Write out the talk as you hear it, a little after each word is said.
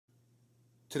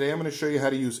Today I'm going to show you how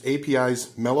to use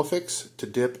API's Melafix to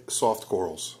dip soft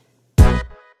corals.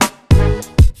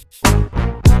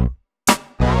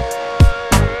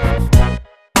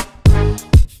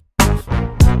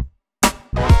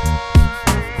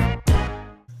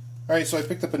 Alright, so I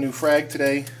picked up a new frag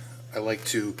today. I like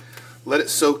to let it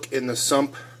soak in the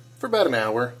sump for about an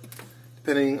hour,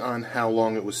 depending on how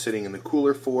long it was sitting in the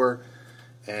cooler for.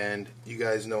 And you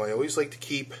guys know I always like to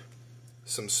keep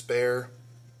some spare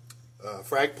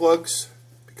frag plugs,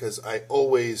 because I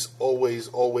always,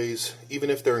 even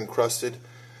if they're encrusted,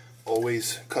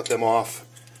 always cut them off,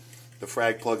 the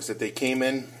frag plugs that they came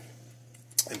in,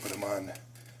 and put them on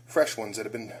fresh ones that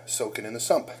have been soaking in the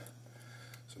sump.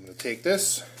 So I'm going to take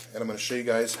this and I'm going to show you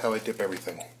guys how I dip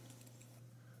everything.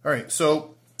 Alright,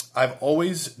 so I've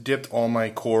always dipped all my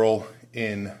coral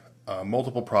in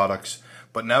multiple products,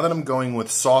 but now that I'm going with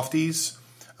softies,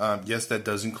 yes, that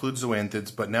does include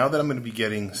zoanthids, but now that I'm going to be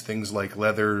getting things like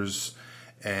leathers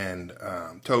and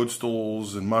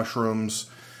toadstools and mushrooms,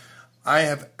 I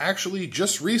have actually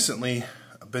just recently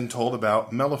been told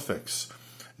about Melafix.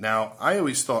 Now, I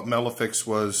always thought Melafix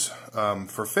was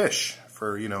for fish,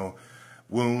 for, you know,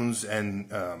 wounds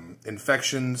and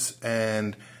infections,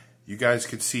 and you guys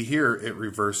could see here it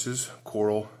reverses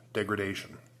coral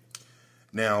degradation.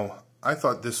 Now, I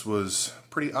thought this was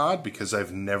pretty odd because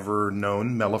I've never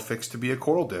known Melafix to be a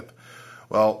coral dip.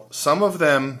 Well, some of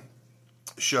them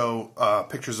show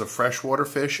pictures of freshwater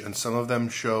fish, and some of them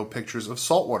show pictures of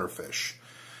saltwater fish.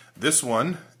 This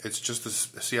one, it's just,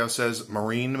 see how it says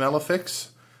marine Melafix?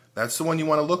 That's the one you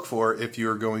want to look for if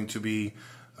you're going to be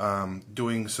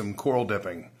doing some coral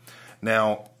dipping.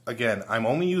 Now, again, I'm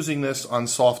only using this on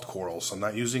soft corals. I'm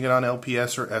not using it on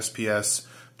LPS or SPS,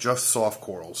 just soft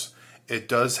corals. It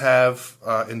does have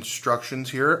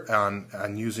instructions here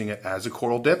on using it as a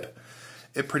coral dip.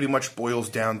 It pretty much boils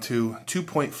down to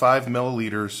 2.5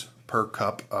 milliliters per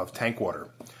cup of tank water.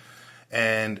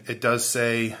 And it does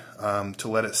say to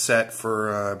let it set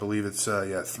for, I believe it's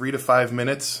 3 to 5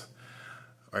 minutes.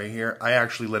 Right here, I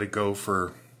actually let it go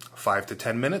for 5 to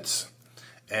 10 minutes,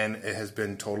 and it has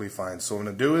been totally fine. So what I'm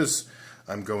going to do is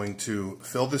I'm going to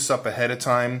fill this up ahead of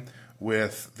time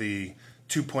with the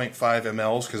 2.5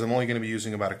 mLs, because I'm only going to be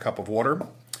using about a cup of water.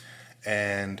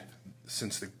 And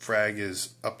since the frag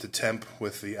is up to temp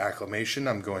with the acclimation,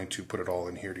 I'm going to put it all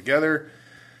in here together,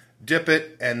 dip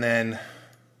it, and then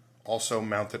also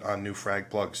mount it on new frag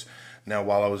plugs. Now,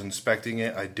 while I was inspecting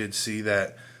it, I did see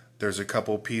that there's a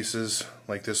couple pieces,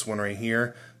 like this one right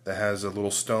here, that has a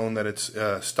little stone that it's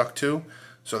stuck to.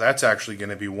 So that's actually going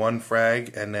to be one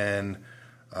frag, and then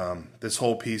this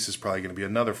whole piece is probably going to be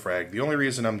another frag. The only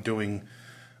reason I'm doing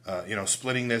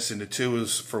splitting this into two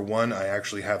is, for one, I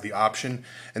actually have the option,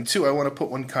 and two, I want to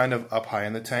put one kind of up high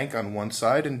in the tank on one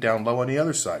side and down low on the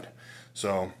other side.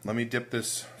 So let me dip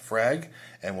this frag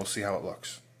and we'll see how it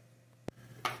looks.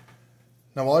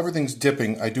 Now, while everything's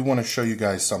dipping, I do want to show you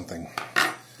guys something.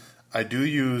 I do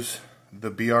use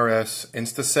the BRS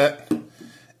Instaset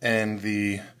and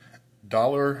the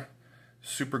Dollar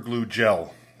Super Glue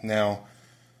Gel. Now,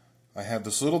 I have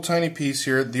this little tiny piece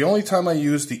here. The only time I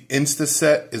use the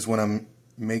Instaset is when I'm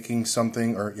making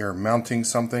something or you're mounting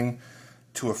something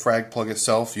to a frag plug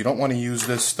itself. You don't want to use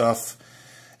this stuff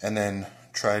and then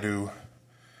try to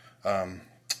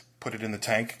put it in the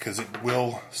tank, because it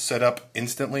will set up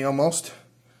instantly almost.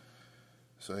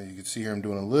 So you can see here I'm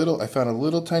doing I found a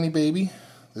little tiny baby.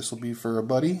 This will be for a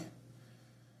buddy.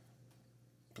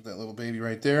 Put that little baby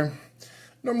right there.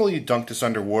 Normally you dunk this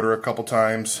underwater a couple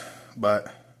times,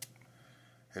 but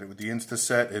hit it with the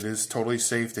Instaset. It is totally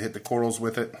safe to hit the corals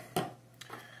with it.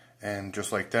 And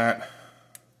just like that,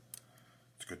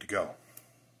 it's good to go.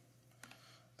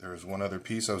 There's one other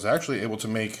piece. I was actually able to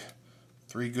make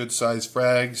 3 good sized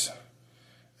frags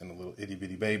and a little itty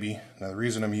bitty baby. Now, the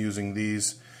reason I'm using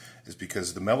these is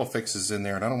because the Melafix is in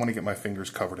there and I don't want to get my fingers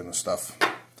covered in the stuff.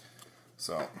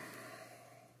 So,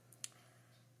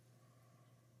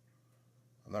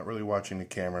 I'm not really watching the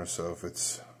camera, so if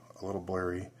it's a little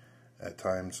blurry at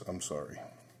times, I'm sorry.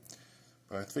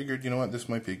 But I figured, you know what, this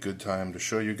might be a good time to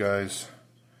show you guys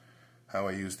how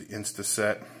I use the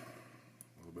Instaset.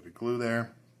 A little bit of glue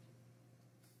there.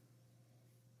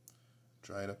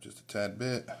 Dry it up just a tad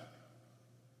bit.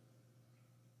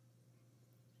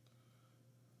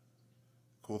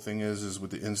 Cool thing is with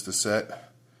the Instaset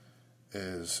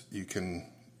is you can,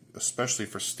 especially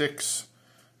for sticks,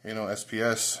 you know,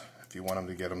 SPS, if you want them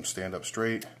to get them stand up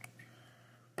straight.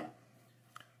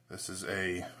 This is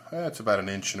it's about 1.25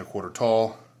 inches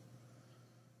tall,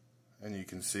 and you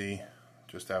can see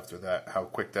just after that how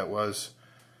quick that was.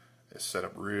 It's set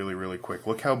up really, really quick.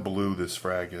 Look how blue this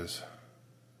frag is.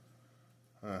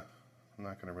 I'm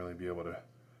not going to really be able to,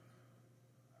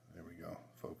 there we go,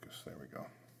 focus, there we go.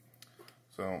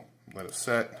 So let it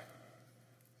set,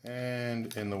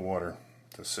 and in the water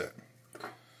to sit.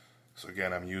 So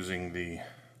again, I'm using the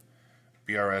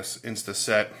BRS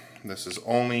InstaSet. This is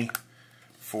only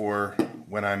for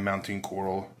when I'm mounting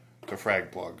coral to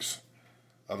frag plugs.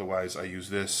 Otherwise, I use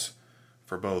this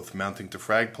for both mounting to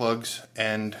frag plugs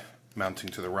and mounting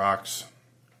to the rocks.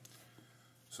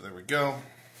 So there we go.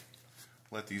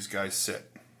 Let these guys sit.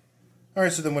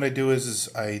 Alright, so then what I do is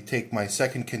I take my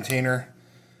second container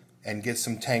and get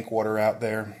some tank water out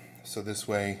there. So this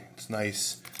way it's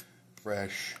nice,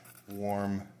 fresh,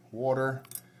 warm water.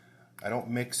 I don't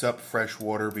mix up fresh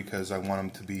water because I want them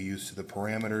to be used to the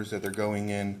parameters that they're going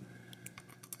in.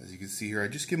 As you can see here, I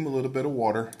just give them a little bit of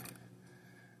water,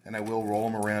 and I will roll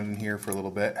them around in here for a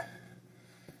little bit.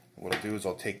 What I'll do is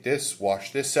I'll take this,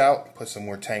 wash this out, put some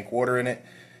more tank water in it,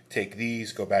 take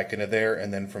these, go back into there,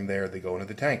 and then from there they go into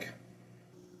the tank.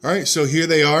 Alright, so here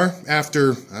they are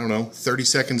after, I don't know, 30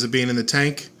 seconds of being in the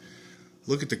tank.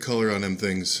 Look at the color on them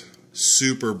things.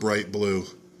 Super bright blue.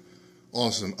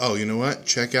 Awesome. Oh, you know what?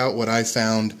 Check out what I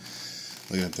found.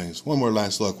 Look at things. One more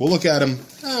last look. We'll look at them.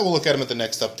 We'll look at them at the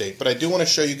next update. But I do want to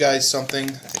show you guys something.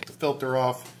 Take the filter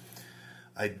off.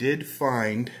 I did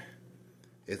find,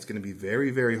 it's going to be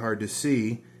very, very hard to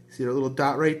see. See that little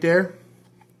dot right there?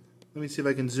 Let me see if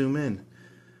I can zoom in.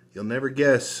 You'll never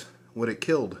guess what it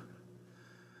killed.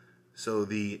 So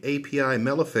the API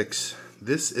Melafix,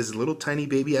 this is little tiny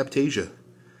baby Aptasia.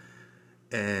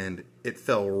 And it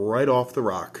fell right off the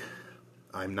rock.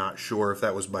 I'm not sure if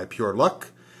that was by pure luck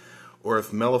or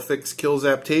if Melafix kills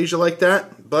Aptasia like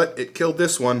that, but it killed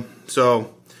this one.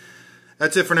 So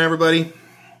that's it for now, everybody.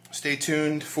 Stay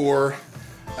tuned for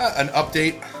an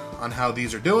update on how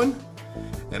these are doing,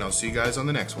 and I'll see you guys on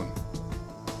the next one.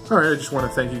 Alright, I just want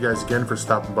to thank you guys again for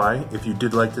stopping by. If you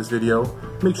did like this video,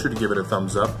 make sure to give it a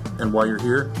thumbs up, and while you're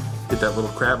here, hit that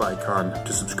little crab icon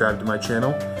to subscribe to my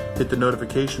channel. Hit the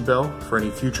notification bell for any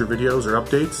future videos or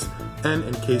updates, and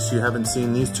in case you haven't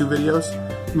seen these two videos,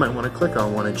 you might want to click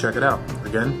on one and check it out.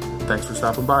 Again, thanks for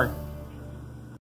stopping by.